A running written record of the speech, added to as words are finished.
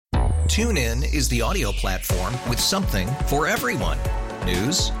TuneIn is the audio platform with something for everyone.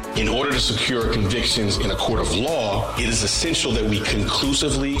 News. In order to secure convictions in a court of law, it is essential that we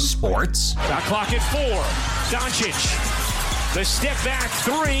conclusively. Sports. Got clock at 4. Doncic. The step back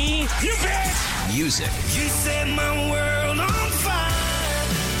 3. You bet. Music. You set my world on fire.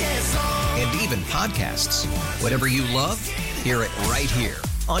 Yes, and even podcasts. Whatever you love, hear it right here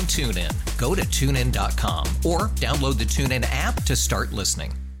on TuneIn. Go to TuneIn.com or download the TuneIn app to start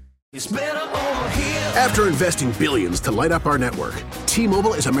listening. It's better over here. After investing billions to light up our network,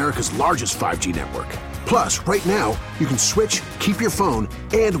 T-Mobile is America's largest 5G network. Plus, right now, you can switch, keep your phone,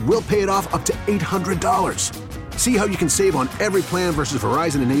 and we'll pay it off up to $800. See how you can save on every plan versus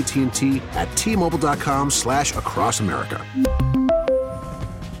Verizon and AT&T at T-Mobile.com/across America.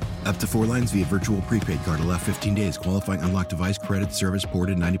 Up to 4 lines via virtual prepaid card. Allow 15 days. Qualifying unlocked device credit service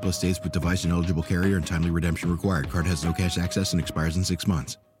ported 90+ states with device and eligible carrier and timely redemption required. Card has no cash access and expires in 6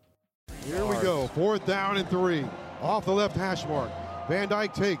 months. Here we go. 4th down and 3. Off the left hash mark. Van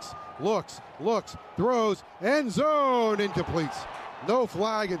Dyke takes, looks, throws, end zone, incompletes. No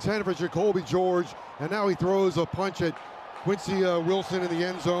flag intended for Jacoby George. And now he throws a punch at Quincy Wilson in the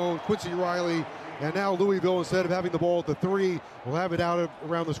end zone. Quincy Riley. And now Louisville, instead of having the ball at the 3, will have it out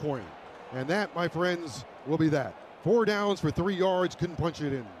around this corner. And that, my friends, will be that. 4 downs for 3 yards. Couldn't punch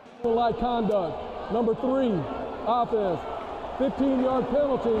it in. Like conduct. Number 3, offense. 15-yard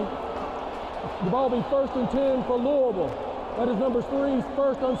penalty. The ball will be 1st and 10 for Louisville. That is number 3's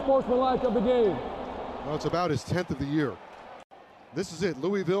first unsportsmanlike of the game. Well, it's about his 10th of the year. This is it.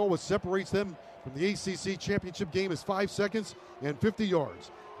 Louisville, what separates them from the ACC championship game is 5 seconds and 50 yards.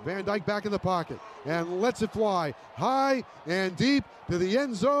 Van Dyke back in the pocket and lets it fly high and deep to the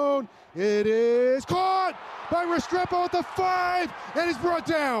end zone. It is caught by Restrepo at the 5 and is brought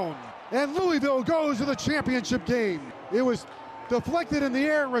down. And Louisville goes to the championship game. It was deflected in the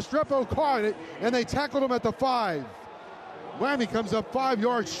air. Restrepo caught it and they tackled him at the 5. Miami comes up 5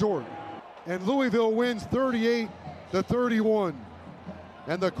 yards short. And Louisville wins 38-31.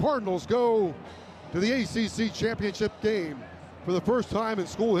 And the Cardinals go to the ACC championship game for the first time in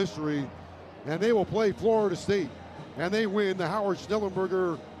school history, and they will play Florida State, and they win the Howard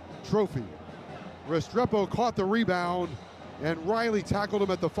Schnellenberger Trophy. Restrepo caught the rebound, and Riley tackled him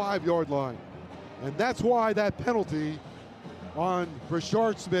at the 5-yard line. And that's why that penalty on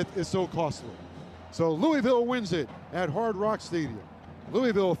Rashard Smith is so costly. So Louisville wins it at Hard Rock Stadium.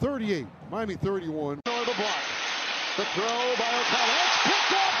 Louisville 38, Miami 31. The block. The throw by O'Connell. It's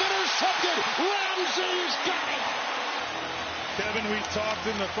picked off, intercepted. Ramsey's got it. Kevin, we talked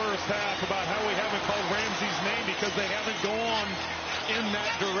in the first half about how we haven't called Ramsey's name because they haven't gone in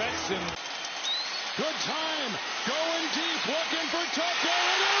that direction. Good time. Going deep, looking for Tucker.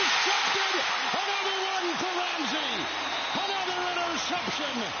 Intercepted. Another one for Ramsey. Another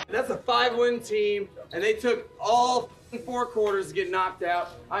interception. That's a 5-win team, and they took all 4 quarters to get knocked out.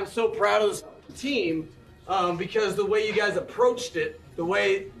 I'm so proud of this team because the way you guys approached it, the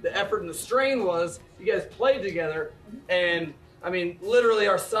way the effort and the strain was, you guys played together, and I mean, literally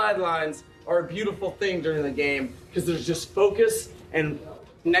our sidelines are a beautiful thing during the game because there's just focus and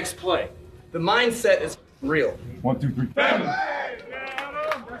next play. The mindset is real. 1, 2, 3, bam!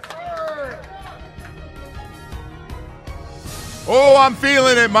 Oh, I'm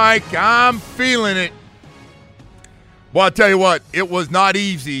feeling it, Mike. I'm feeling it. Well, I'll tell you what, it was not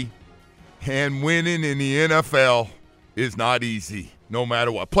easy, and winning in the NFL is not easy, no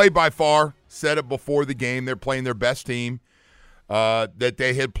matter what. Play by far, said it before the game, they're playing their best team that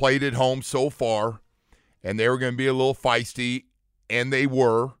they had played at home so far, and they were going to be a little feisty, and they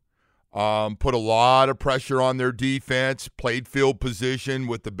were. Put a lot of pressure on their defense, played field position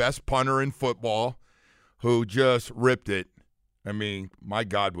with the best punter in football, who just ripped it. I mean, my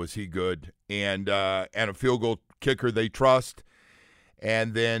God, was he good. And a field goal kicker they trust.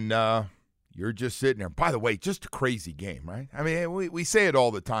 And then you're just sitting there. By the way, just a crazy game, right? I mean, we say it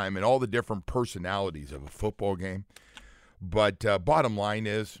all the time and all the different personalities of a football game. But bottom line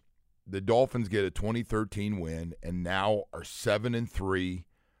is the Dolphins get a 2013 win and now are 7-3,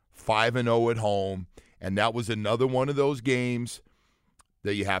 5-0 at home. And that was another one of those games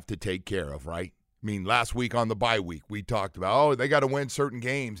that you have to take care of, right? I mean, last week on the bye week, we talked about, they got to win certain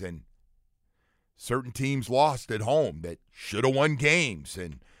games, and certain teams lost at home that should have won games.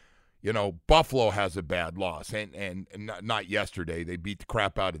 And, you know, Buffalo has a bad loss, and not yesterday. They beat the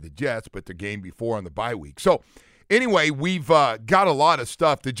crap out of the Jets, but the game before on the bye week. So, anyway, we've got a lot of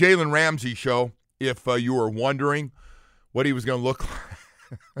stuff. The Jalen Ramsey show, if you were wondering what he was going to look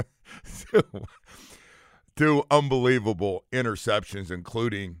like. Two unbelievable interceptions,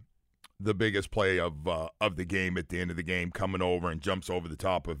 including the biggest play of the game at the end of the game, coming over and jumps over the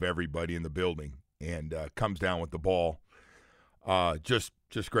top of everybody in the building and comes down with the ball. Just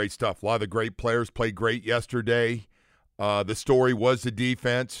great stuff. A lot of the great players played great yesterday. The story was the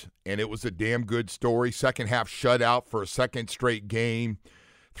defense, and it was a damn good story. Second half shutout for a second straight game.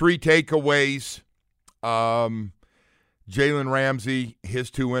 3 takeaways. Jalen Ramsey,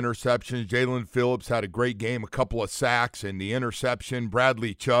 his 2 interceptions. Jalen Phillips had a great game, a couple of sacks and the interception.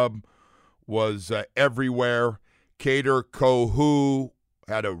 Bradley Chubb was everywhere. Kader Kohu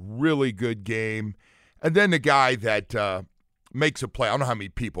had a really good game. And then the guy that makes a play. I don't know how many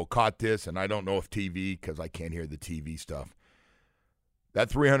people caught this, and I don't know if TV, because I can't hear the TV stuff. That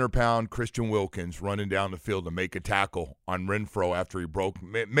 300-pound Christian Wilkins running down the field to make a tackle on Renfro after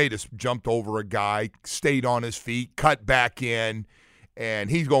he jumped over a guy, stayed on his feet, cut back in, and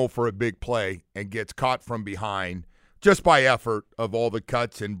he's going for a big play and gets caught from behind just by effort of all the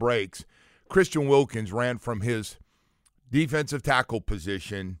cuts and breaks. Christian Wilkins ran from his defensive tackle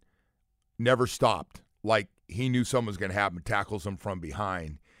position, never stopped. Like he knew something was going to happen, tackles him from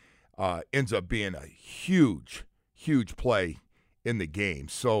behind. Ends up being a huge, huge play in the game.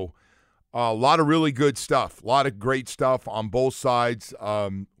 So a lot of really good stuff, a lot of great stuff on both sides.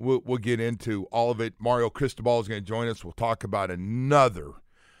 We'll get into all of it. Mario Cristobal is going to join us. We'll talk about another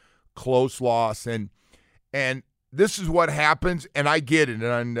close loss. And this is what happens, and I get it.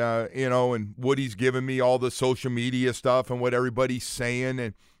 And, and Woody's giving me all the social media stuff and what everybody's saying,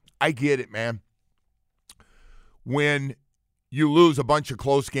 and I get it, man. When you lose a bunch of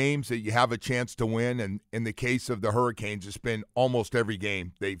close games that you have a chance to win, and in the case of the Hurricanes, it's been almost every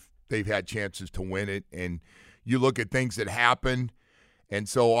game they've had chances to win it, and you look at things that happen, and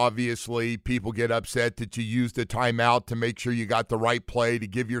so obviously people get upset that you used the timeout to make sure you got the right play to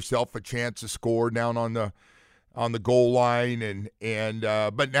give yourself a chance to score down on the goal line, and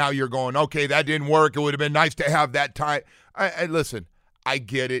but now you're going, okay, that didn't work. It would have been nice to have that time. I listen, I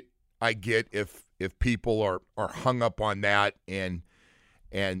get it. I get if people are hung up on that, and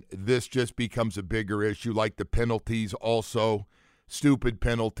this just becomes a bigger issue, like the penalties also, stupid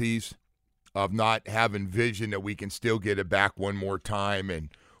penalties of not having vision that we can still get it back one more time, and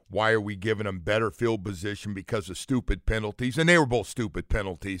why are we giving them better field position because of stupid penalties? And they were both stupid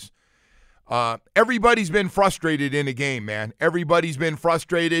penalties. Everybody's been frustrated in a game, man. Everybody's been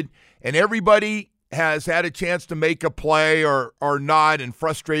frustrated, and everybody has had a chance to make a play or not, and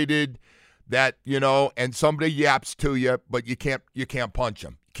frustrated that, and somebody yaps to you, but you can't punch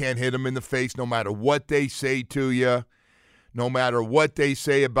them. You can't hit them in the face no matter what they say to you, no matter what they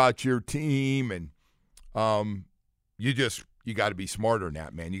say about your team. And you got to be smarter than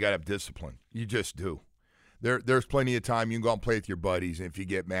that, man. You got to have discipline. You just do. There's plenty of time you can go and play with your buddies, and if you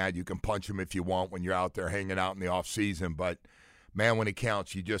get mad, you can punch them if you want when you're out there hanging out in the off season. But man, when it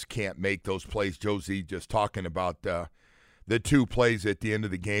counts, you just can't make those plays. Josie just talking about the 2 plays at the end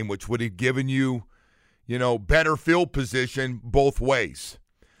of the game, which would have given you, better field position both ways.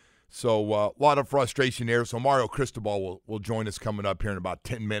 So a lot of frustration there. So Mario Cristobal will join us coming up here in about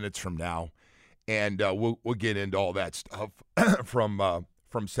 10 minutes from now, and we'll get into all that stuff from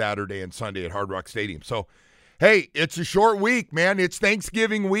Saturday and Sunday at Hard Rock Stadium. So, hey, it's a short week, man. It's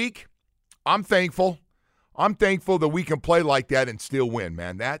Thanksgiving week. I'm thankful. I'm thankful that we can play like that and still win,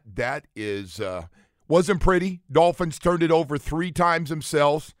 man. That is wasn't pretty. Dolphins turned it over 3 times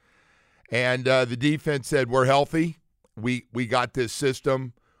themselves, and the defense said, we're healthy. We got this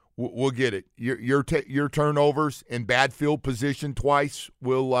system. We'll get it. Your turnovers in bad field position twice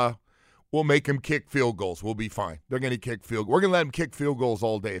we'll make them kick field goals. We'll be fine. They're going to kick field goals. We're going to let them kick field goals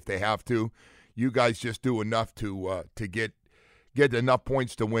all day if they have to. You guys just do enough to get enough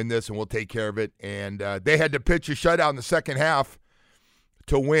points to win this, and we'll take care of it. And they had to pitch a shutout in the second half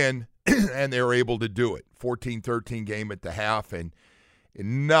to win, and they were able to do it. 14-13 game at the half, and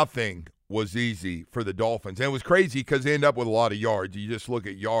nothing was easy for the Dolphins. And it was crazy because they ended up with a lot of yards. You just look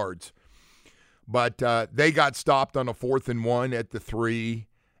at yards. But they got stopped on a 4th and 1 at the 3,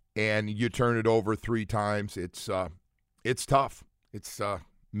 and you turn it over 3 times. It's tough. It's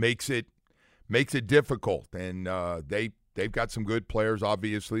makes it difficult. And they've got some good players,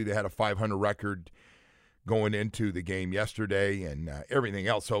 obviously. They had a 500 record going into the game yesterday and everything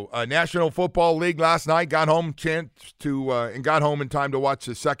else. So National Football League last night, got home in time to watch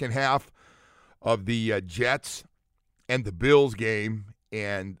the second half of the Jets and the Bills game,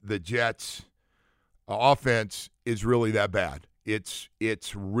 and the Jets offense is really that bad. It's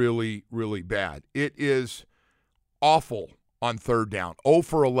really, really bad. It is awful on third down. 0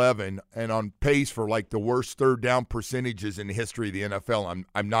 for 11 and on pace for like the worst third down percentages in the history of the NFL.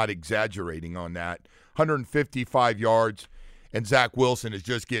 I'm not exaggerating on that. 155 yards and Zach Wilson is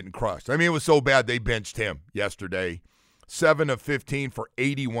just getting crushed. I mean, it was so bad they benched him yesterday. 7 of 15 for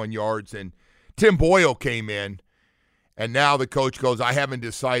 81 yards, and Tim Boyle came in, and now the coach goes, I haven't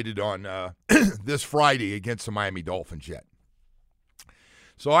decided on this Friday against the Miami Dolphins yet.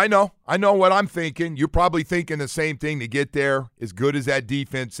 So I know what I'm thinking. You're probably thinking the same thing to get there. As good as that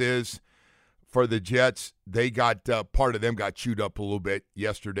defense is for the Jets, they got part of them got chewed up a little bit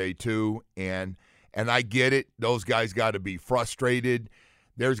yesterday too, and I get it. Those guys got to be frustrated.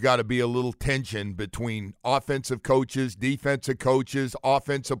 There's got to be a little tension between offensive coaches, defensive coaches,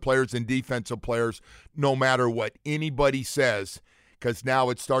 offensive players, and defensive players, no matter what anybody says, because now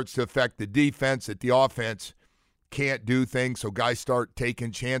it starts to affect the defense, that the offense can't do things, so guys start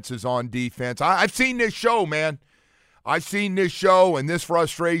taking chances on defense. I've seen this show, man. I've seen this show and this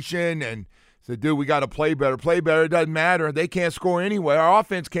frustration, and said, dude, we got to play better. Play better. It doesn't matter. They can't score anyway. Our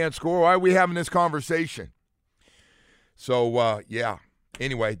offense can't score. Why are we having this conversation? So, yeah.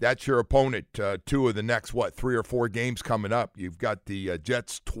 Anyway, that's your opponent. 2 of the next, 3 or 4 games coming up. You've got the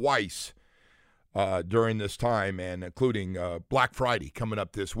Jets twice during this time, and including Black Friday coming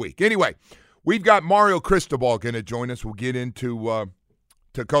up this week. Anyway, we've got Mario Cristobal going to join us. We'll get into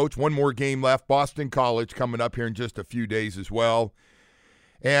to coach. One more game left. Boston College coming up here in just a few days as well.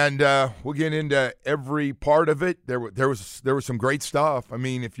 And we'll get into every part of it. There was some great stuff. I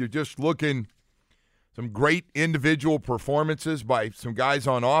mean, if you're just looking, some great individual performances by some guys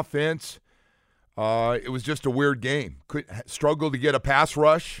on offense. It was just a weird game. Struggled to get a pass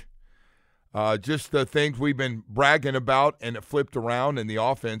rush. Just the things we've been bragging about, and it flipped around in the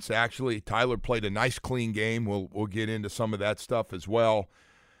offense. Actually, Tyler played a nice, clean game. We'll get into some of that stuff as well.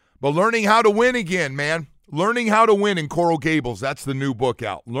 But learning how to win again, man. Learning how to win in Coral Gables. That's the new book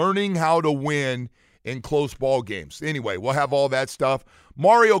out. Learning how to win in close ball games. Anyway, we'll have all that stuff.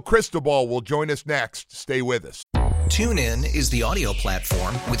 Mario Cristobal will join us next. Stay with us. TuneIn is the audio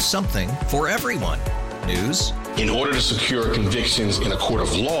platform with something for everyone. News. In order to secure convictions in a court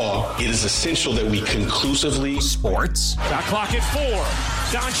of law, it is essential that we conclusively. Sports. Shot clock at 4.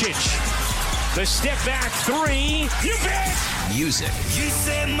 Doncic. The step back 3. You bet. Music. You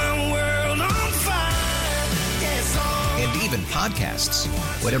set my world on fire. Yes, and even podcasts.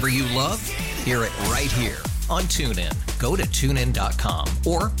 Whatever you love, hear it right here on TuneIn. Go to TuneIn.com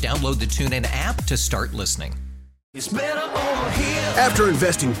or download the TuneIn app to start listening. It's better over here. After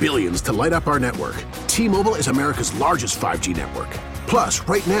investing billions to light up our network, T-Mobile is America's largest 5G network. Plus,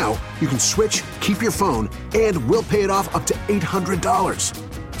 right now, you can switch, keep your phone, and we'll pay it off up to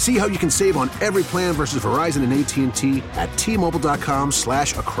 $800. See how you can save on every plan versus Verizon and AT&T at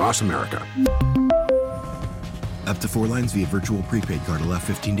T-Mobile.com/across America. Up to 4 lines via virtual prepaid card. Allow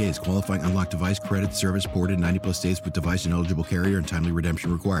 15 days. Qualifying unlocked device credit service ported 90-plus days with device and eligible carrier and timely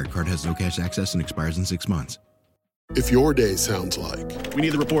redemption required. Card has no cash access and expires in 6 months. If your day sounds like... We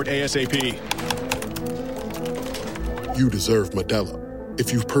need the report ASAP. You deserve Modelo.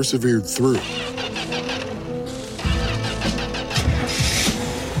 If you've persevered through...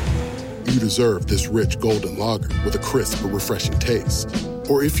 You deserve this rich golden lager with a crisp but refreshing taste.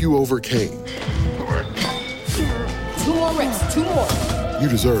 Or if you overcame... 2 more reps, 2 more. You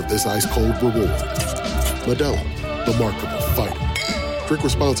deserve this ice-cold reward. Modelo, the Markable Fighter. Drink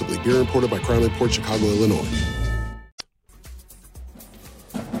responsibly. Beer imported by Crown Imports, Chicago, Illinois.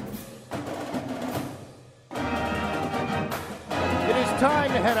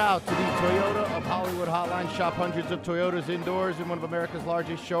 Time to head out to the Toyota of Hollywood hotline. Shop hundreds of Toyotas indoors in one of America's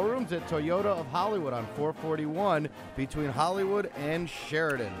largest showrooms at Toyota of Hollywood on 441 between Hollywood and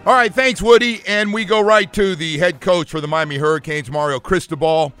Sheridan. All right, thanks, Woody. And we go right to the head coach for the Miami Hurricanes, Mario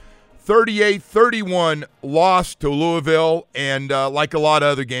Cristobal. 38-31 loss to Louisville, and like a lot of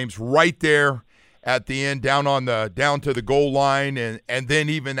other games, right there at the end, down to the goal line, and then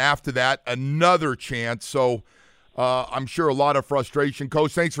even after that, another chance. So I'm sure a lot of frustration.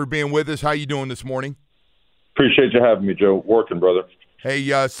 Coach, thanks for being with us. How you doing this morning? Appreciate you having me, Joe. Working, brother.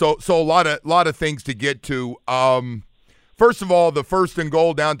 Hey, so a lot of things to get to. First of all, the first and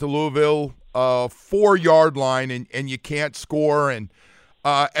goal down to Louisville, 4-yard line, and you can't score. And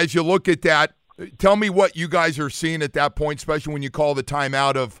as you look at that, tell me what you guys are seeing at that point, especially when you call the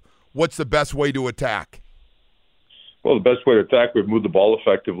timeout of what's the best way to attack. Well, the best way to attack, we've moved the ball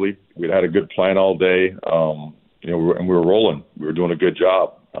effectively. We'd had a good plan all day. And we were rolling. We were doing a good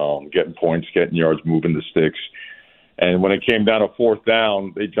job, getting points, getting yards, moving the sticks. And when it came down to 4th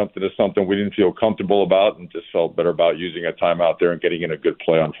down, they jumped into something we didn't feel comfortable about and just felt better about using a timeout there and getting in a good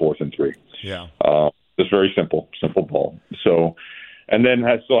play on 4th and 3. Yeah. Just very simple ball. So, and then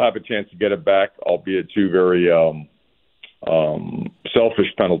still have a chance to get it back, albeit 2 very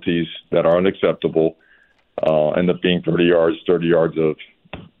selfish penalties that are unacceptable. end up being 30 yards of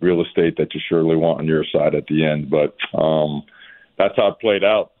real estate that you surely want on your side at the end. But that's how it played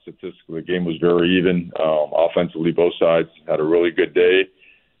out. Statistically, the game was very even. Offensively, both sides had a really good day,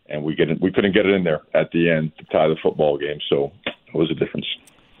 and we couldn't get it in there at the end to tie the football game. So it was a difference.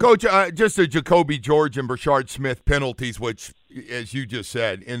 Coach, just the Jacoby George and Brashard Smith penalties, which, as you just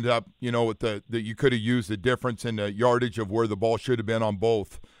said, ended up, with that you could have used the difference in the yardage of where the ball should have been on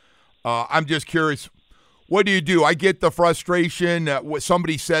both. I'm just curious, what do you do? I get the frustration when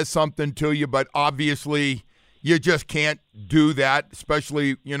somebody says something to you, but obviously you just can't do that,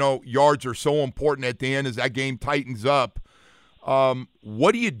 especially, yards are so important at the end as that game tightens up.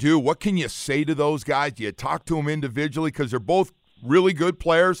 What do you do? What can you say to those guys? Do you talk to them individually? Because they're both really good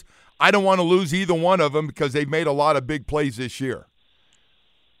players. I don't want to lose either one of them because they've made a lot of big plays this year.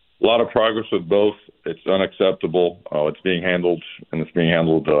 A lot of progress with both. It's unacceptable. It's being handled, and it's being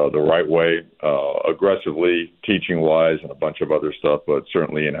handled the right way, aggressively, teaching-wise, and a bunch of other stuff, but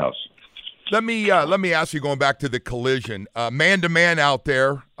certainly in-house. Let me ask you, going back to the collision, man-to-man out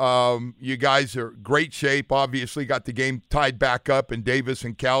there, you guys are great shape, obviously got the game tied back up, and Davis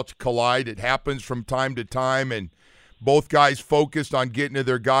and Couch collide. It happens from time to time, and both guys focused on getting to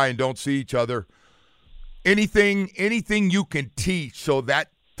their guy and don't see each other. Anything you can teach so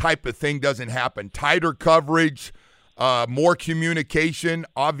that type of thing doesn't happen? Tighter coverage, more communication.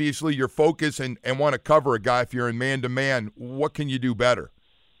 Obviously, you're focused and want to cover a guy if you're in man-to-man. What can you do better?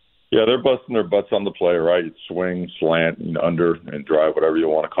 Yeah, they're busting their butts on the play, right? Swing, slant, and under, and drive, whatever you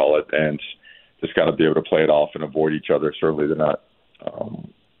want to call it, and just got to be able to play it off and avoid each other. Certainly they're not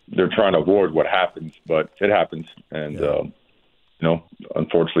they're trying to avoid what happens, but it happens, and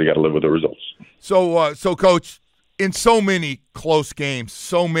unfortunately, you got to live with the results. So, Coach, in so many close games,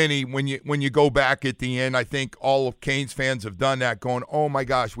 so many when you go back at the end, I think all of Canes fans have done that, going, "Oh my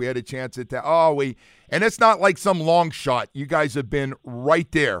gosh, we had a chance at that." And it's not like some long shot. You guys have been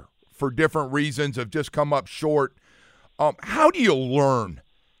right there for different reasons, have just come up short. How do you learn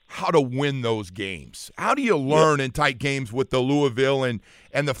how to win those games? How do you learn in tight games with the Louisville and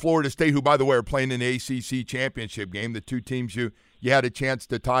the Florida State, who, by the way, are playing in the ACC championship game, the two teams you had a chance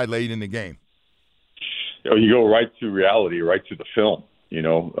to tie late in the game? You go right to reality, right to the film.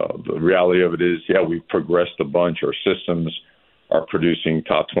 The reality of it is, we've progressed a bunch. Our systems are producing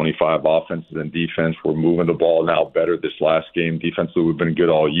top 25 offenses and defense. We're moving the ball now better this last game. Defensively, we've been good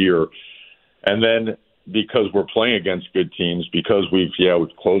all year. And then because we're playing against good teams, because we've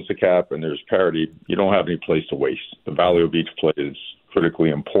closed the cap and there's parity, you don't have any place to waste. The value of each play is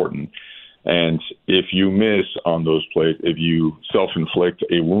critically important. And if you miss on those plays, if you self-inflict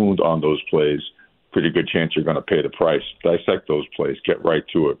a wound on those plays, pretty good chance you're going to pay the price. Dissect those plays. Get right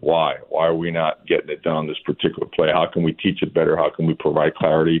to it. Why? Why are we not getting it done on this particular play? How can we teach it better? How can we provide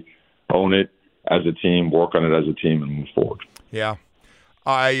clarity, own it as a team, work on it as a team, and move forward? Yeah.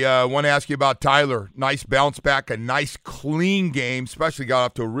 I want to ask you about Tyler. Nice bounce back, a nice clean game, especially got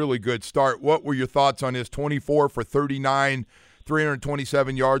off to a really good start. What were your thoughts on his 24 for 39,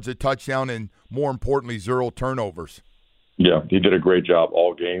 327 yards, a touchdown, and more importantly, 0 turnovers? Yeah, he did a great job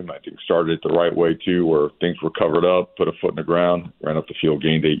all game. I think started it the right way, too, where things were covered up, put a foot in the ground, ran up the field,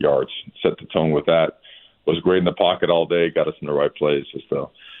 gained 8 yards, set the tone with that. Was great in the pocket all day, got us in the right place. Just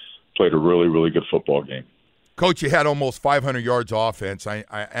played a really, really good football game. Coach, you had almost 500 yards offense, and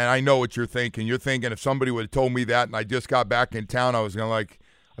I know what you're thinking. You're thinking if somebody would have told me that and I just got back in town, I was going to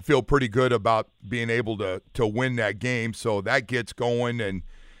I feel pretty good about being able to win that game. So that gets going, and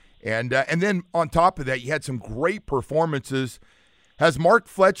then on top of that, you had some great performances. Has Mark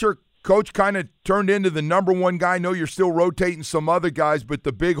Fletcher, Coach, kind of turned into the number one guy? I know you're still rotating some other guys, but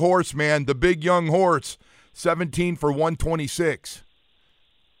the big horse, man, the big young horse, 17 for 126.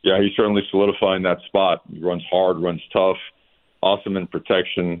 Yeah, he's certainly solidifying that spot. He runs hard, runs tough, awesome in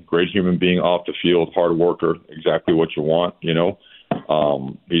protection, great human being off the field, hard worker, exactly what you want,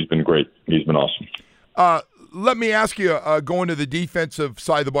 He's been great. He's been awesome. Let me ask you, going to the defensive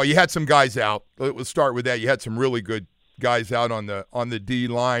side of the ball, you had some guys out. Let's start with that. You had some really good guys out on the D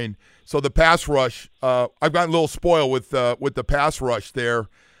line. So the pass rush, I've gotten a little spoiled with the pass rush there.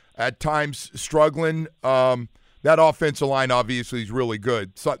 At times struggling. That offensive line obviously is really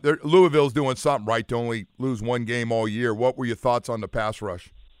good. So Louisville's doing something right to only lose one game all year. What were your thoughts on the pass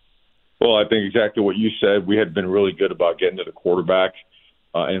rush? Well, I think exactly what you said. We had been really good about getting to the quarterback,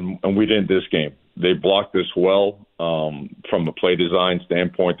 and we didn't this game. They blocked us well from a play design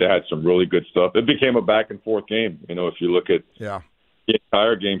standpoint. They had some really good stuff. It became a back-and-forth game. If you look at the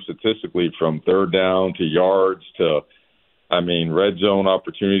entire game statistically, from third down to yards to – red zone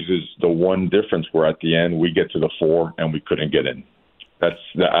opportunities is the one difference where at the end we get to the 4 and we couldn't get in. That's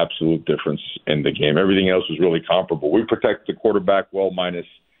the absolute difference in the game. Everything else was really comparable. We protected the quarterback well, minus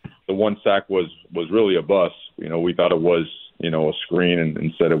the one sack was really a bust. We thought it was, a screen and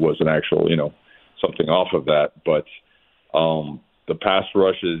instead it was an actual, something off of that. But the pass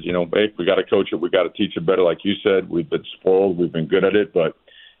rush is, hey, we got to coach it. We got to teach it better. Like you said, we've been spoiled. We've been good at it. But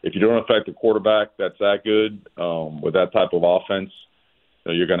if you don't affect the quarterback that's that good with that type of offense,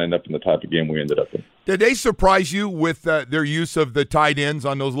 you're going to end up in the type of game we ended up in. Did they surprise you with their use of the tight ends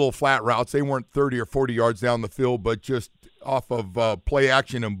on those little flat routes? They weren't 30 or 40 yards down the field, but just off of play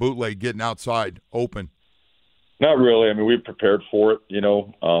action and bootleg getting outside open. Not really. I mean, we prepared for it.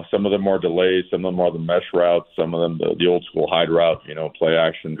 Some of them are delays. Some of them are the mesh routes. Some of them the old school hide route, play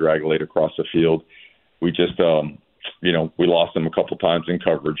action, drag late across the field. We just, we lost them a couple times in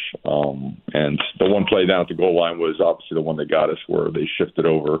coverage. And the one play down at the goal line was obviously the one that got us where they shifted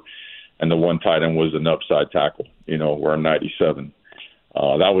over. And the one tight end was an upside tackle, we're in 97.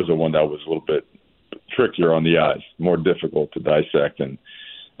 That was the one that was a little bit trickier on the eyes, more difficult to dissect and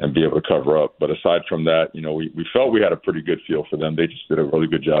be able to cover up. But aside from that, we felt we had a pretty good feel for them. They just did a really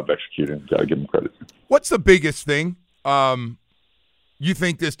good job executing. Got to give them credit. What's the biggest thing you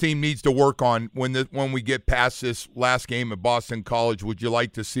think this team needs to work on when we get past this last game at Boston College? Would you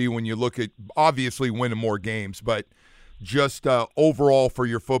like to see when you look at obviously winning more games, but just overall for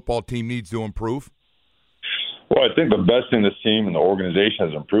your football team needs to improve? Well, I think the best thing this team and the organization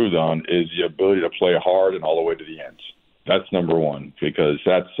has improved on is the ability to play hard and all the way to the end. That's number one, because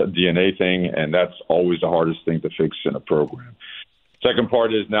that's a DNA thing, and that's always the hardest thing to fix in a program. Second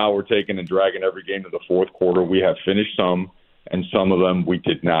part is now we're taking and dragging every game to the fourth quarter. We have finished some, and some of them we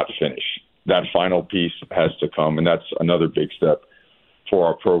did not finish. That final piece has to come, and that's another big step for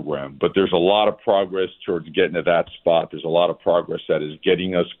our program. But there's a lot of progress towards getting to that spot. There's a lot of progress that is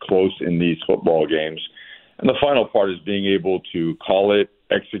getting us close in these football games. And the final part is being able to call it,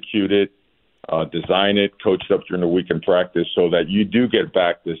 execute it, design it, coach it up during the week in practice so that you do get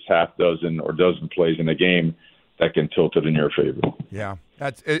back this half dozen or dozen plays in a game that can tilt it in your favor. Yeah,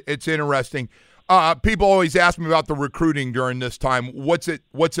 it's interesting. People always ask me about the recruiting during this time. What's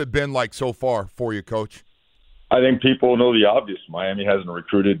it been like so far for you, Coach? I think people know the obvious. Miami hasn't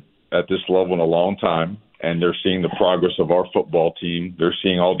recruited at this level in a long time, and they're seeing the progress of our football team. They're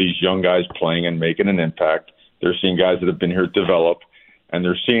seeing all these young guys playing and making an impact. They're seeing guys that have been here develop, and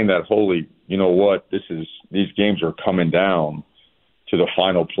they're seeing that, holy, you know what, these games are coming down to the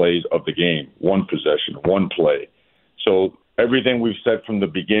final plays of the game, one possession, one play. So everything we've said from the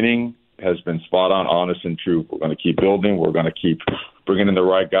beginning has been spot on, honest, and true. We're going to keep building. We're going to keep bringing in the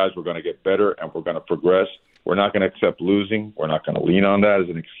right guys. We're going to get better, and we're going to progress. We're not going to accept losing. We're not going to lean on that as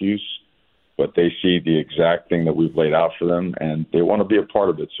an excuse. But they see the exact thing that we've laid out for them, and they want to be a part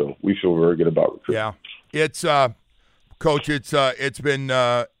of it. So we feel very good about recruiting. Yeah, it's Coach. It's been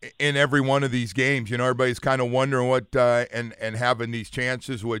in every one of these games. Everybody's kind of wondering what and having these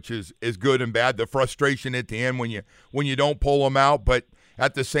chances, which is good and bad. The frustration at the end when you don't pull them out, but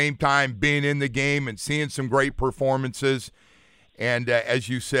at the same time being in the game and seeing some great performances. And as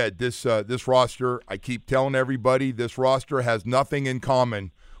you said, this roster, I keep telling everybody, this roster has nothing in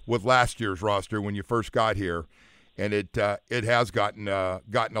common with last year's roster when you first got here, and it has gotten a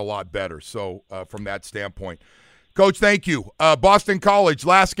lot better. So from that standpoint, Coach, thank you. Boston College,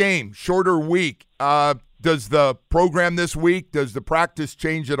 last game, shorter week. Does the program this week, does the practice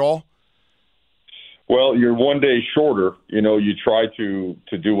change at all? Well, you're one day shorter. You try to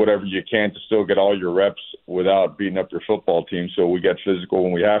do whatever you can to still get all your reps without beating up your football team. So we get physical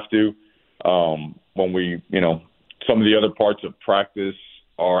when we have to. When we, some of the other parts of practice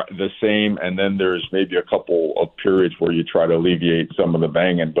are the same, and then there's maybe a couple of periods where you try to alleviate some of the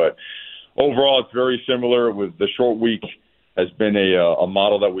banging. But overall, it's very similar. With the short week has been a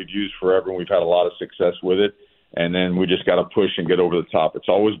model that we've used forever, and we've had a lot of success with it. And then we just got to push and get over the top. It's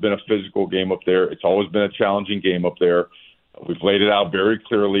always been a physical game up there. It's always been a challenging game up there. We've laid it out very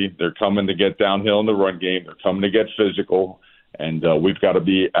clearly. They're coming to get downhill in the run game. They're coming to get physical. And we've got to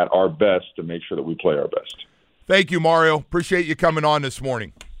be at our best to make sure that we play our best. Thank you, Mario. Appreciate you coming on this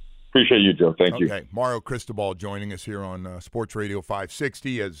morning. Appreciate you, Joe. Thank you. Okay, Mario Cristobal joining us here on Sports Radio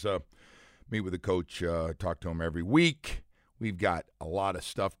 560 as meet with the coach, talk to him every week. We've got a lot of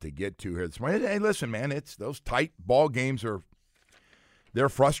stuff to get to here this morning. Hey, listen, man, it's those tight ball games they're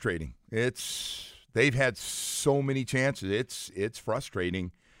frustrating. They've had so many chances. It's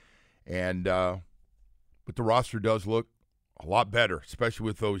frustrating, and but the roster does look a lot better, especially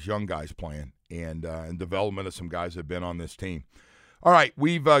with those young guys playing and development of some guys that have been on this team. All right,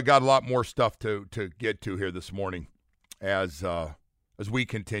 we've got a lot more stuff to get to here this morning as we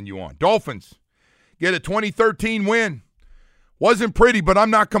continue on. Dolphins get a 2013 win. Wasn't pretty, but I'm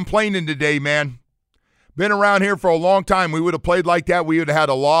not complaining today, man. Been around here for a long time. We would have played like that. We would have had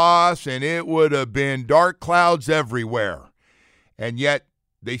a loss, and it would have been dark clouds everywhere. And yet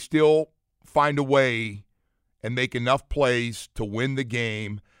they still find a way and make enough plays to win the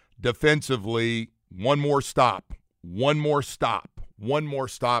game defensively. One more stop,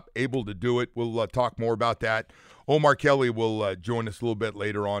 able to do it. We'll talk more about that. Omar Kelly will join us a little bit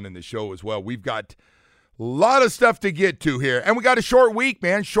later on in the show as well. We've got a lot of stuff to get to here. And we got a short week,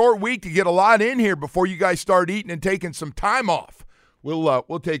 man. Short week to get a lot in here before you guys start eating and taking some time off. We'll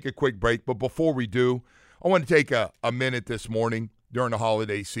take a quick break. But before we do, I want to take a minute this morning during the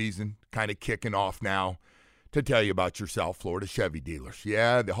holiday season, kind of kicking off now, to tell you about your South Florida Chevy dealers.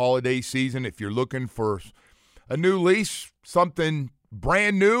 Yeah, the holiday season, if you're looking for a new lease, something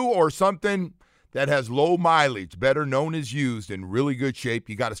brand new or something that has low mileage, better known as used, in really good shape,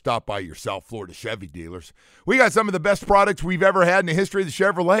 you got to stop by your South Florida Chevy dealers. We got some of the best products we've ever had in the history of the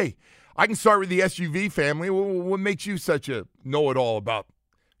Chevrolet. I can start with the SUV family. What makes you such a know-it-all about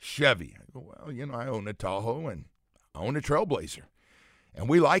Chevy? Well, I own a Tahoe and I own a Trailblazer, and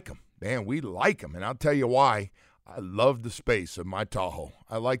we like them. Man, we like them, and I'll tell you why. I love the space of my Tahoe.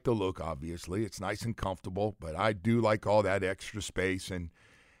 I like the look, obviously. It's nice and comfortable, but I do like all that extra space, and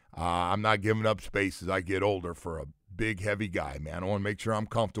I'm not giving up space as I get older for a big, heavy guy, man. I want to make sure I'm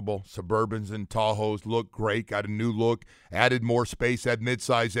comfortable. Suburbans and Tahoes look great. Got a new look. Added more space. That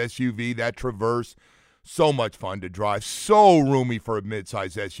midsize SUV, that Traverse. So much fun to drive. So roomy for a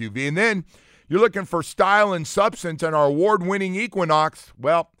midsize SUV. And then you're looking for style and substance in our award-winning Equinox.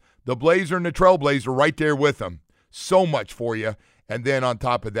 Well, the Blazer and the Trailblazer right there with them. So much for you. And then on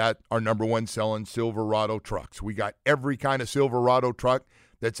top of that, our number one selling Silverado trucks. We got every kind of Silverado truck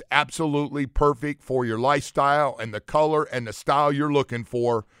that's absolutely perfect for your lifestyle and the color and the style you're looking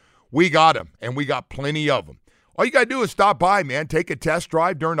for. We got them, and we got plenty of them. All you got to do is stop by, man. Take a test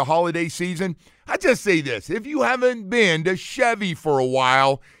drive during the holiday season. I just say this. If you haven't been to Chevy for a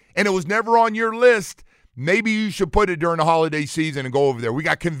while and it was never on your list, maybe you should put it during the holiday season and go over there. We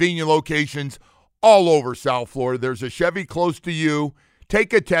got convenient locations all over South Florida. There's a Chevy close to you.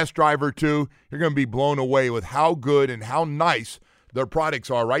 Take a test drive or two. You're going to be blown away with how good and how nice their products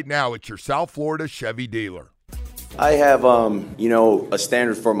are right now at your South Florida Chevy dealer. I have, a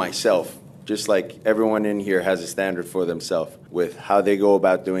standard for myself, just like everyone in here has a standard for themselves with how they go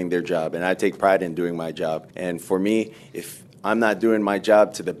about doing their job. And I take pride in doing my job. And for me, if I'm not doing my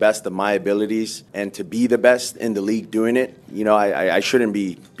job to the best of my abilities and to be the best in the league doing it, I shouldn't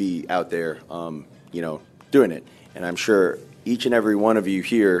be out there, doing it. And I'm sure each and every one of you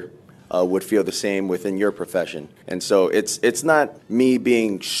here would feel the same within your profession. And so it's not me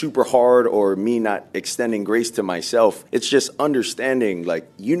being super hard or me not extending grace to myself. It's just understanding,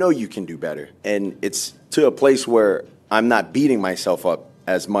 you can do better. And it's to a place where I'm not beating myself up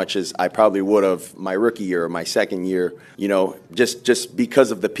as much as I probably would have my rookie year or my second year, just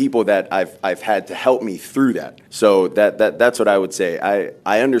because of the people that I've had to help me through that. So that's what I would say.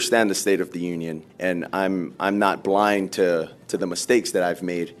 I understand the state of the union, and I'm not blind to the mistakes that I've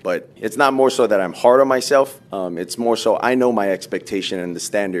made, but it's not more so that I'm hard on myself. It's more so I know my expectation and the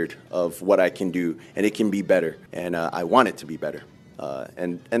standard of what I can do, and it can be better, and I want it to be better.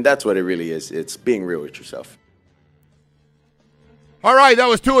 And that's what it really is. It's being real with yourself. All right, that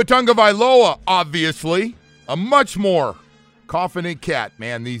was Tua Tagovailoa, obviously. A much more confident cat,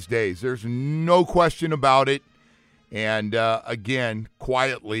 man, these days. There's no question about it. And, again,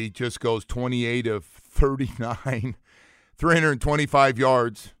 quietly just goes 28 of 39, 325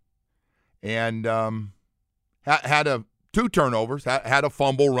 yards. And had two turnovers, had a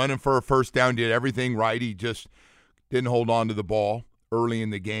fumble, running for a first down, did everything right. He just didn't hold on to the ball early in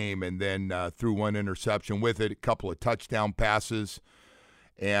the game, and then threw one interception with it, a couple of touchdown passes.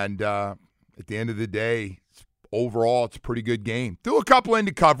 And at the end of the day, overall, it's a pretty good game. Threw a couple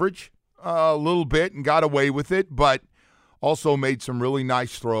into coverage a little bit and got away with it, but also made some really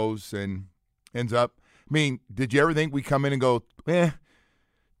nice throws and ends up, did you ever think we come in and go,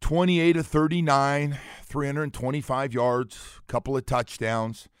 28 of 39, 325 yards, a couple of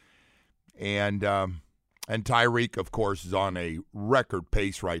touchdowns, and Tyreek, of course, is on a record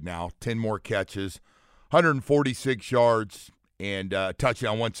pace right now. 10 more catches, 146 yards, and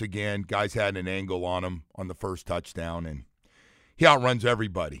touchdown once again. Guys had an angle on him on the first touchdown, and he outruns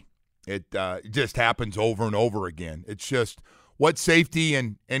everybody. It just happens over and over again. It's just what safety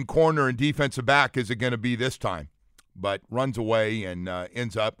and corner and defensive back is it going to be this time? But runs away and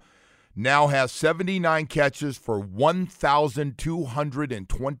ends up now has 79 catches for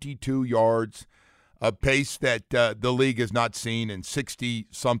 1,222 yards. A pace that the league has not seen in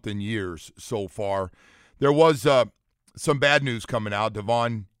 60-something years so far. There was some bad news coming out.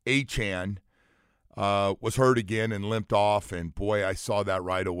 Devon Achane was hurt again and limped off, and boy, I saw that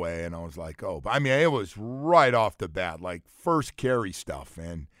right away, and I was like, oh. I mean, it was right off the bat, like first carry stuff,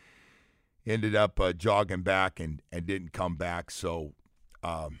 and ended up jogging back and didn't come back. So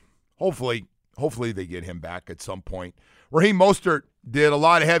hopefully they get him back at some point. Raheem Mostert did a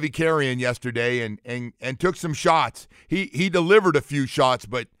lot of heavy carrying yesterday and took some shots. He delivered a few shots,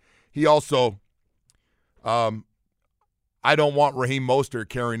 but he also I don't want Raheem Mostert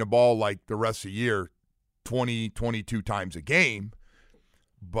carrying the ball like the rest of the year 20, 22 times a game.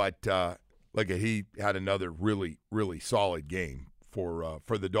 But he had another really, really solid game for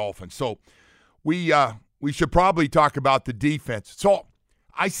the Dolphins. So we should probably talk about the defense. So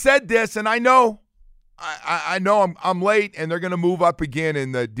I said this, and I know I'm late, and they're going to move up again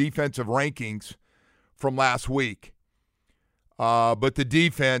in the defensive rankings from last week. But the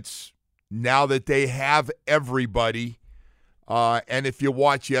defense, now that they have everybody, and if you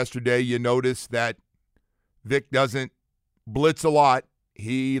watch yesterday, you notice that Vic doesn't blitz a lot.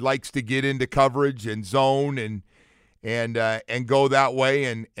 He likes to get into coverage and zone and go that way,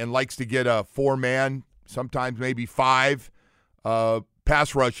 and likes to get a 4-man, sometimes maybe 5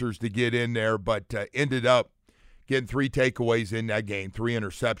 pass rushers to get in there, but ended up getting 3 takeaways in that game, 3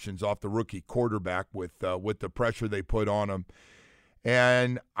 interceptions off the rookie quarterback with the pressure they put on him.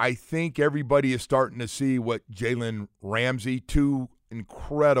 And I think everybody is starting to see what Jalen Ramsey, 2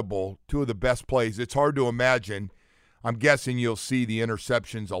 of the best plays. It's hard to imagine. I'm guessing you'll see the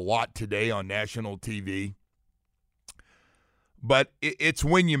interceptions a lot today on national TV. But it's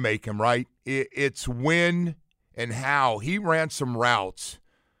when you make them, right? It's when and how. He ran some routes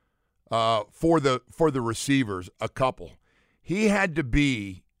for the receivers, a couple. He had to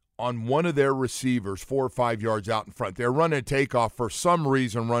be on one of their receivers 4 or 5 yards out in front. They're running a takeoff for some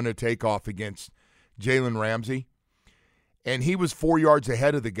reason, against Jalen Ramsey. And he was 4 yards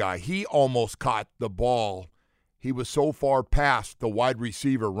ahead of the guy. He almost caught the ball. He was so far past the wide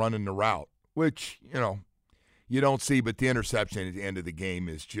receiver running the route, which, you don't see, but the interception at the end of the game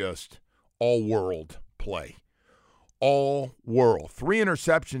is just all-world play. All world. 3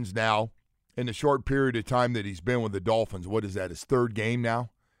 interceptions now in the short period of time that he's been with the Dolphins. What is that, his 3rd game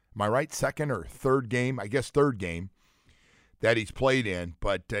now? Am I right? 2nd or 3rd game? I guess 3rd game that he's played in,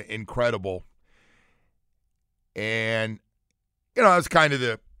 but incredible. And, it's kind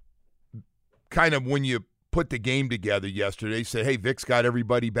of when you put the game together yesterday, say, hey, Vic's got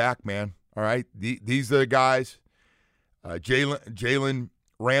everybody back, man. All right? These are the guys. Jalen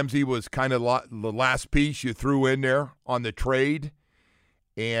Ramsey was kind of the last piece you threw in there on the trade.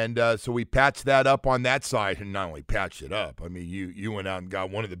 And so we patched that up on that side, and not only patched it up. I mean, you went out and got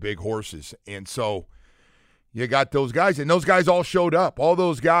one of the big horses. And so you got those guys, and those guys all showed up. All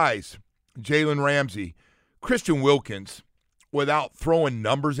those guys, Jalen Ramsey, Christian Wilkins, without throwing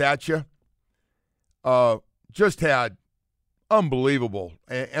numbers at you, just had unbelievable.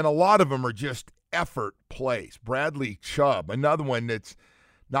 And a lot of them are just effort plays. Bradley Chubb, another one that's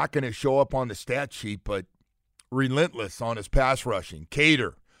not going to show up on the stat sheet, but relentless on his pass rushing.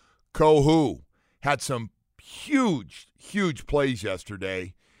 Cater, Kohu had some huge, huge plays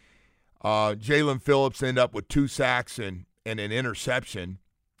yesterday. Jalen Phillips ended up with 2 sacks and an interception.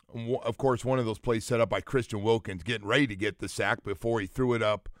 Of course, one of those plays set up by Christian Wilkins, getting ready to get the sack before he threw it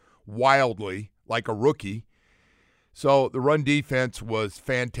up wildly like a rookie. So the run defense was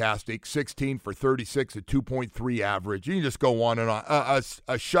fantastic, 16 for 36, a 2.3 average. You can just go on and on. A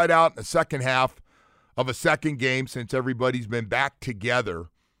shutout in the second half of a second game since everybody's been back together.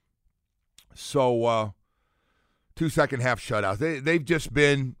 So 2 second-half shutouts. They've just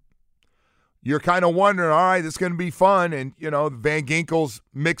been – you're kind of wondering, all right, this is going to be fun. And, Van Ginkel's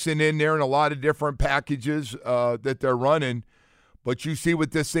mixing in there in a lot of different packages that they're running. But you see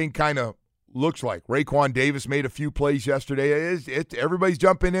what this thing kind of looks like. Raekwon Davis made a few plays yesterday. Everybody's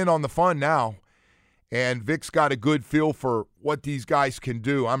jumping in on the fun now. And Vic's got a good feel for what these guys can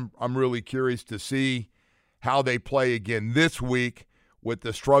do. I'm really curious to see how they play again this week with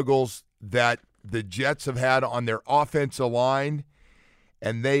the struggles that the Jets have had on their offensive line,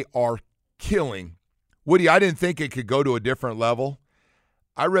 and they are killing. Woody, I didn't think it could go to a different level.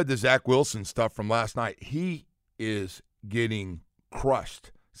 I read the Zach Wilson stuff from last night. He is getting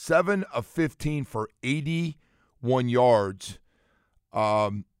crushed. 7 of 15 for 81 yards.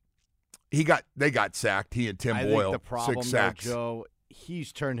 They got sacked. He and Tim Boyle. I think the problem, 6 sacks. though, Joe,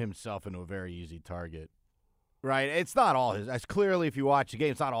 he's turned himself into a very easy target. Right? It's not all his. As clearly, if you watch the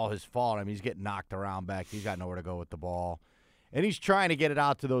game, it's not all his fault. I mean, he's getting knocked around back. He's got nowhere to go with the ball. And he's trying to get it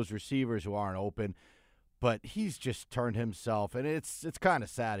out to those receivers who aren't open. but he's just turned himself, and it's kind of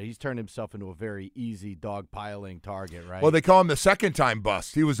sad. He's turned himself into a very easy dog-piling target, right? Well, they call him the second-time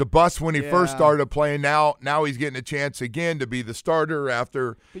bust. He was a bust when he first started playing. Now he's getting a chance again to be the starter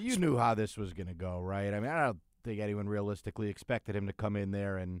after. But you knew how this was going to go, right? I mean, I don't think anyone realistically expected him to come in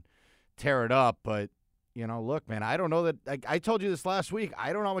there and tear it up, but look, man, I don't know that. I told you this last week.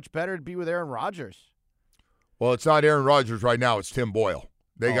 I don't know how much better it'd be with Aaron Rodgers. Well, it's not Aaron Rodgers right now. It's Tim Boyle.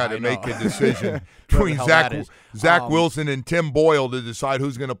 They got to make a decision between Zach Wilson and Tim Boyle to decide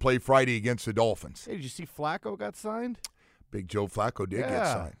who's going to play Friday against the Dolphins. Hey, did you see Flacco got signed? Big Joe Flacco did get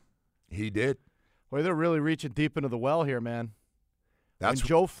signed. He did. Well, they're really reaching deep into the well here, man. When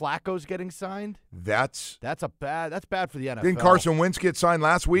Joe Flacco's getting signed, that's bad for the NFL. Didn't Carson Wentz get signed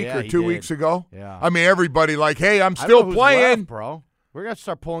last week or 2 weeks ago? Yeah. I mean, everybody hey, I'm still playing. Left, bro. We're going to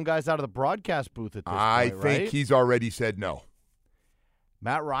start pulling guys out of the broadcast booth at this point, I think he's already said no.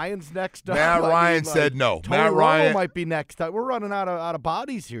 Matt Ryan's next up. Matt Ryan said no. Matt Ryan might be next up. We're running out of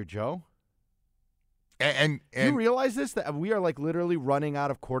bodies here, Joe. And you realize this, that we are literally running out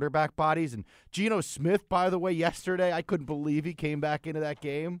of quarterback bodies? And Geno Smith, by the way, yesterday, I couldn't believe he came back into that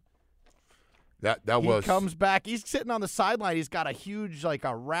game. He comes back. He's sitting on the sideline. He's got a huge,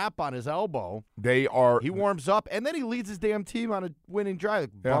 a wrap on his elbow. He warms up, and then he leads his damn team on a winning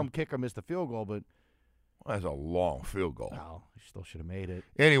drive. Bum kicker missed the field goal, but that's a long field goal. Oh, he still should have made it.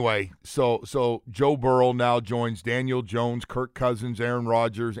 Anyway, so Joe Burrow now joins Daniel Jones, Kirk Cousins, Aaron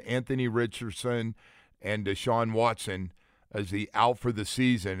Rodgers, Anthony Richardson, and Deshaun Watson as the out for the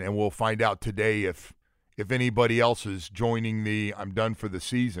season, and we'll find out today if anybody else is joining the I'm done for the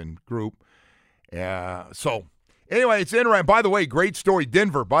season group. So anyway, it's interesting. By the way, great story.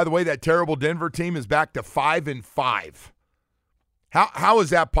 Denver. By the way, that terrible Denver team is back to 5-5. How is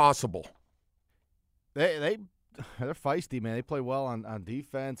that possible? They're feisty, man. They play well on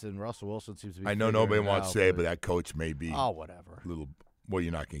defense, and Russell Wilson seems to be. I know nobody wants to say it, but that coach may be. Oh, whatever. Well,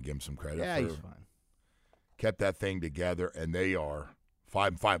 you're not going to give him some credit. Yeah, he's fine. Kept that thing together, and they are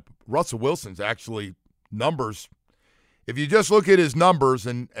 5-5. Russell Wilson's actually numbers. If you just look at his numbers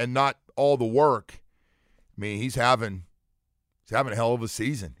and not all the work, I mean, he's having a hell of a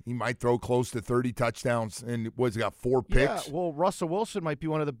season. He might throw close to 30 touchdowns, and he's got 4 picks. Yeah, well, Russell Wilson might be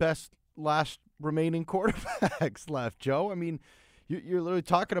one of the best last remaining quarterbacks left, Joe. I mean, you're literally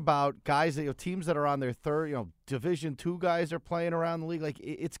talking about guys that teams that are on their third, Division II guys are playing around the league.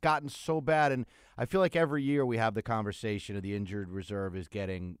 It's gotten so bad, and I feel like every year we have the conversation of the injured reserve is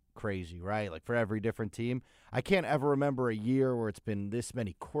getting crazy, right? For every different team. I can't ever remember a year where it's been this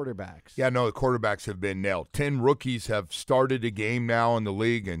many quarterbacks. Yeah, no, the quarterbacks have been nailed. 10 rookies have started a game now in the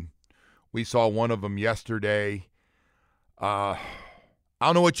league, and we saw one of them yesterday. I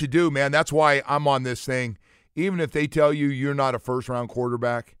don't know what you do, man. That's why I'm on this thing. Even if they tell you you're not a first-round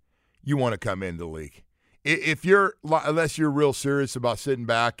quarterback, you want to come into the league. Unless you're real serious about sitting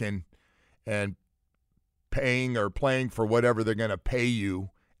back and paying or playing for whatever they're going to pay you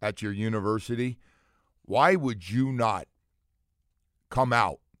at your university, why would you not come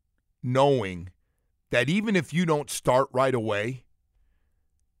out knowing that even if you don't start right away,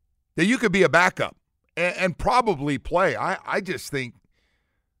 that you could be a backup and probably play? I just think,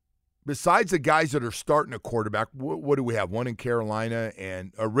 besides the guys that are starting a quarterback, what do we have? One in Carolina,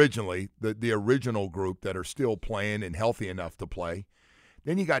 and originally the original group that are still playing and healthy enough to play.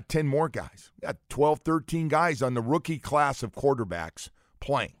 Then you got 10 more guys. You got 12, 13 guys on the rookie class of quarterbacks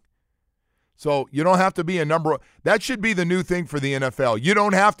playing. So you don't have to be a number. That should be the new thing for the NFL. You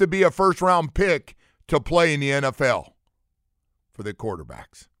don't have to be a first-round pick to play in the NFL for the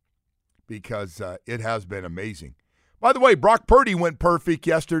quarterbacks, because it has been amazing. By the way, Brock Purdy went perfect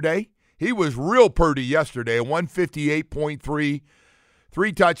yesterday. He was real Purdy yesterday, a 158.3,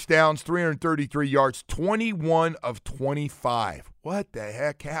 3 touchdowns, 333 yards, 21 of 25. What the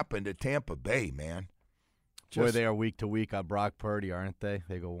heck happened to Tampa Bay, man? Boy, they are week to week on Brock Purdy, aren't they?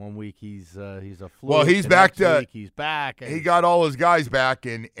 They go 1 week he's a fluke. Well, he's back. He's back. He got all his guys back,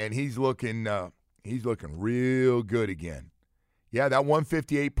 and he's looking real good again. Yeah, that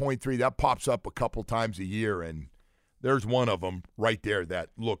 158.3, that pops up a couple times a year, and there's one of them right there that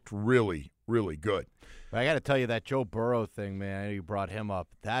looked really, really good. But I got to tell you, that Joe Burrow thing, man, I know you brought him up.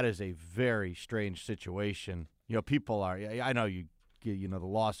 That is a very strange situation. People are – I know the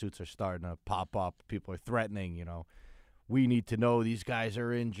lawsuits are starting to pop up. People are threatening, we need to know these guys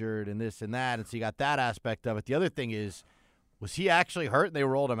are injured and this and that. And so you got that aspect of it. The other thing is, was he actually hurt and they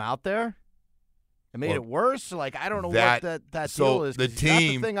rolled him out there? It made it worse? I don't know what that deal is. The team,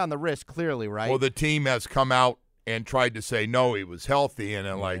 he's got the thing on the wrist, clearly, right? Well, the team has come out and tried to say, no, he was healthy. And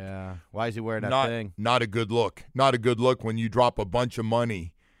why is he wearing that thing? Not a good look. Not a good look when you drop a bunch of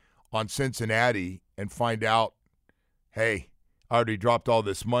money on Cincinnati and find out, hey, I already dropped all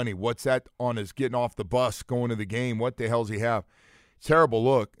this money. What's that on his getting off the bus, going to the game? What the hell does he have? Terrible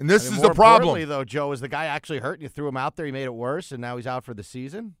look. And this is the problem. More importantly, though, Joe, is the guy actually hurt and you threw him out there? He made it worse, and now he's out for the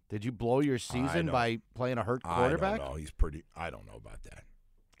season? Did you blow your season by playing a hurt quarterback? I don't know. I don't know about that.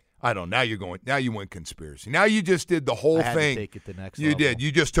 I don't. Now you went conspiracy. Now you just did the whole I had thing. To take it to the next you level. did.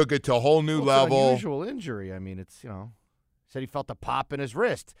 You just took it to a whole new level. level. It's an unusual injury. I mean, it's, said he felt a pop in his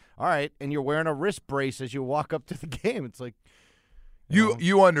wrist. All right, and you're wearing a wrist brace as you walk up to the game. It's like,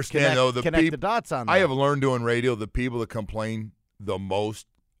 you understand, though, connect the dots on that. I have learned doing radio, the people that complain the most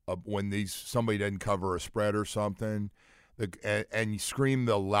when somebody doesn't cover a spread or something and you scream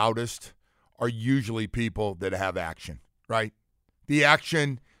the loudest are usually people that have action, right? The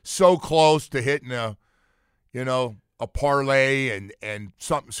action so close to hitting a parlay and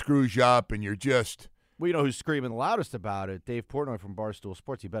something screws you up and you're just – Well, you know who's screaming the loudest about it? Dave Portnoy from Barstool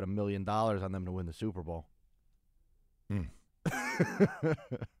Sports. He bet $1 million on them to win the Super Bowl.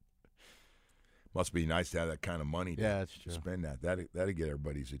 Must be nice to have that kind of money to that's true. Spend that. That'd get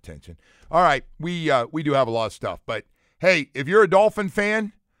everybody's attention. All right, we do have a lot of stuff. But, hey, if you're a Dolphin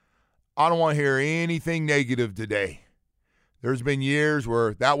fan, I don't want to hear anything negative today. There's been years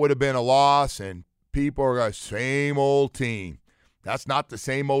where that would have been a loss, and people are the same old team. That's not the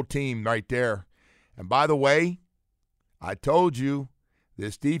same old team right there. And, by the way, I told you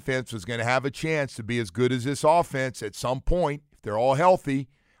this defense was going to have a chance to be as good as this offense at some point if they're all healthy.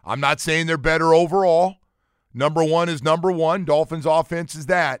 I'm not saying they're better overall. Number one is number one. Dolphins' offense is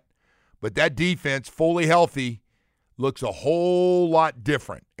that. But that defense, fully healthy, looks a whole lot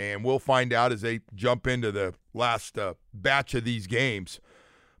different. And we'll find out as they jump into the last batch of these games.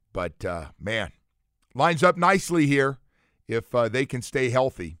 But, man, lines up nicely here if they can stay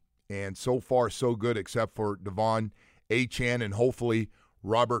healthy. And so far, so good, except for Devon Achane, and hopefully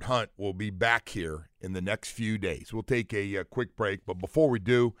Robert Hunt will be back here in the next few days. We'll take a quick break, but before we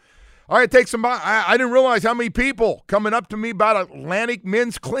do, all right, take some. I didn't realize how many people coming up to me about Atlantic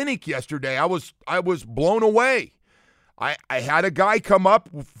Men's Clinic yesterday. I was blown away. I had a guy come up.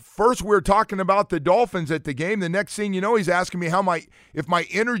 First, we were talking about the Dolphins at the game. The next thing you know, he's asking me if my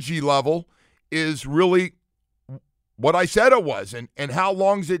energy level is really what I said it was, and how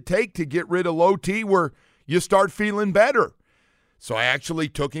long does it take to get rid of low T where you start feeling better. So I actually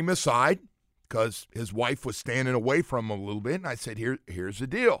took him aside because his wife was standing away from him a little bit, and I said, here's the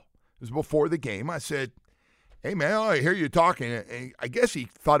deal. It was before the game. I said, hey, man, I hear you talking. And I guess he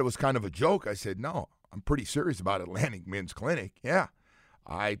thought it was kind of a joke. I said, no, I'm pretty serious about Atlantic Men's Clinic. Yeah,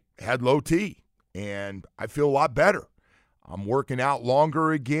 I had low T, and I feel a lot better. I'm working out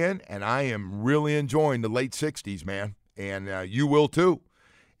longer again, and I am really enjoying the late 60s, man, and you will too.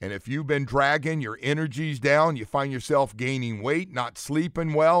 And if you've been dragging, your energy's down, you find yourself gaining weight, not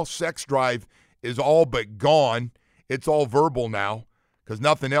sleeping well, sex drive is all but gone. It's all verbal now because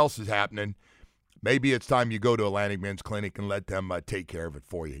nothing else is happening. Maybe it's time you go to Atlantic Men's Clinic and let them take care of it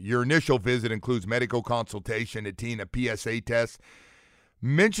for you. Your initial visit includes medical consultation, a PSA test.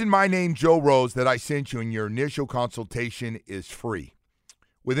 Mention my name, Joe Rose, that I sent you, and your initial consultation is free.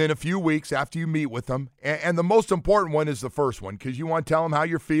 Within a few weeks after you meet with them, and the most important one is the first one because you want to tell them how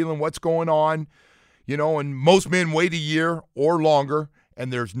you're feeling, what's going on, and most men wait a year or longer,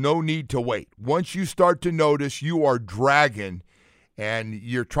 and there's no need to wait. Once you start to notice you are dragging and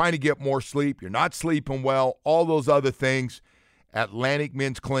you're trying to get more sleep, you're not sleeping well, all those other things, Atlantic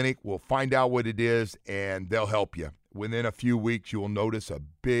Men's Clinic will find out what it is, and they'll help you. Within a few weeks, you will notice a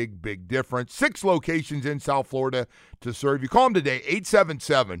big, big difference. 6 locations in South Florida to serve you. Call them today,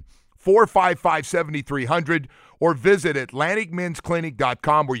 877-455-7300, or visit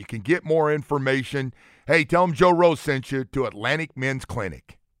AtlanticMen'sClinic.com where you can get more information. Hey, tell them Joe Rose sent you to Atlantic Men's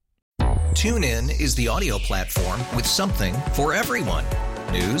Clinic. TuneIn is the audio platform with something for everyone.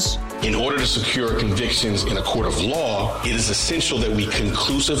 News. In order to secure convictions in a court of law, it is essential that we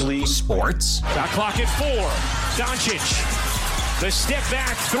conclusively. Sports. Shot clock at 4. Doncic. The step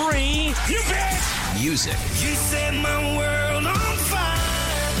back 3. You bet. Music. You set my world on fire.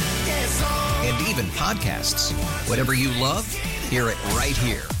 Yes, and even podcasts. Whatever you love, hear it right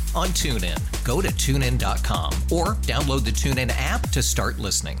here on TuneIn. Go to TuneIn.com or download the TuneIn app to start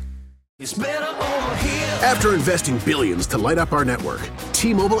listening. It's better over here. After investing billions to light up our network,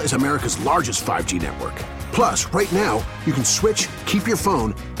 T-Mobile is America's largest 5G network. Plus, right now, you can switch, keep your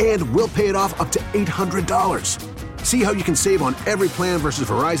phone, and we'll pay it off up to $800. See how you can save on every plan versus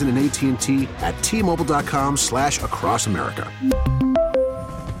Verizon and AT&T at T-Mobile.com/across America.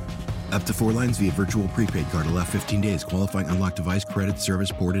 Up to 4 lines via virtual prepaid card. Allow 15 days. Qualifying unlocked device credit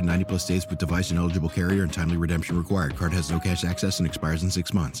service ported 90+ days with device and eligible carrier and timely redemption required. Card has no cash access and expires in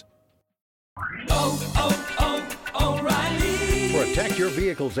 6 months. O'Reilly. Protect your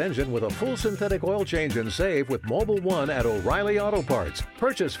vehicle's engine with a full synthetic oil change and save with Mobile One at O'Reilly Auto Parts.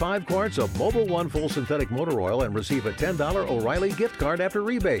 Purchase 5 quarts of Mobile One full synthetic motor oil and receive a $10 O'Reilly gift card after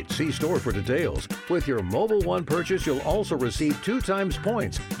rebate. See store for details. With your Mobile One purchase, you'll also receive 2 times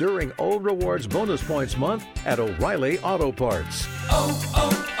points during O Rewards Bonus Points Month at O'Reilly Auto Parts.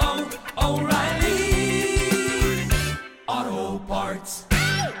 O'Reilly Auto Parts.